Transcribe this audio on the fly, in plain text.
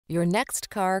Your next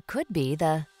car could be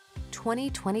the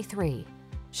 2023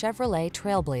 Chevrolet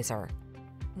TrailBlazer.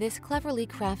 This cleverly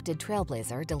crafted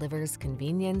TrailBlazer delivers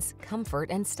convenience,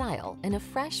 comfort, and style in a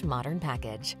fresh, modern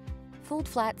package.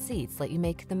 Fold-flat seats let you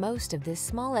make the most of this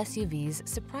small SUV's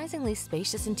surprisingly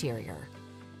spacious interior.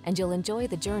 And you'll enjoy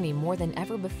the journey more than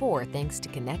ever before thanks to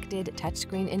connected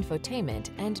touchscreen infotainment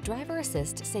and driver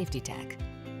assist safety tech.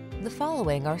 The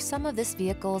following are some of this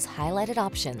vehicle's highlighted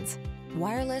options: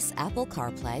 wireless Apple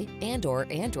CarPlay and/or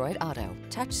Android Auto,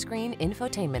 touchscreen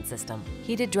infotainment system,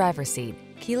 heated driver's seat,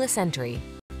 keyless entry,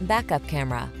 backup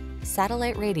camera,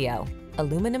 satellite radio,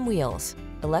 aluminum wheels,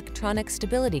 electronic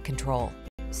stability control,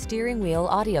 steering wheel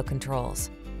audio controls,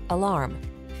 alarm.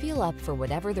 Feel up for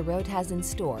whatever the road has in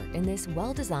store in this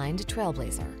well-designed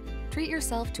TrailBlazer. Treat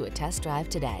yourself to a test drive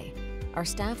today. Our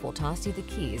staff will toss you the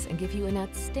keys and give you an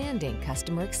outstanding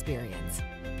customer experience.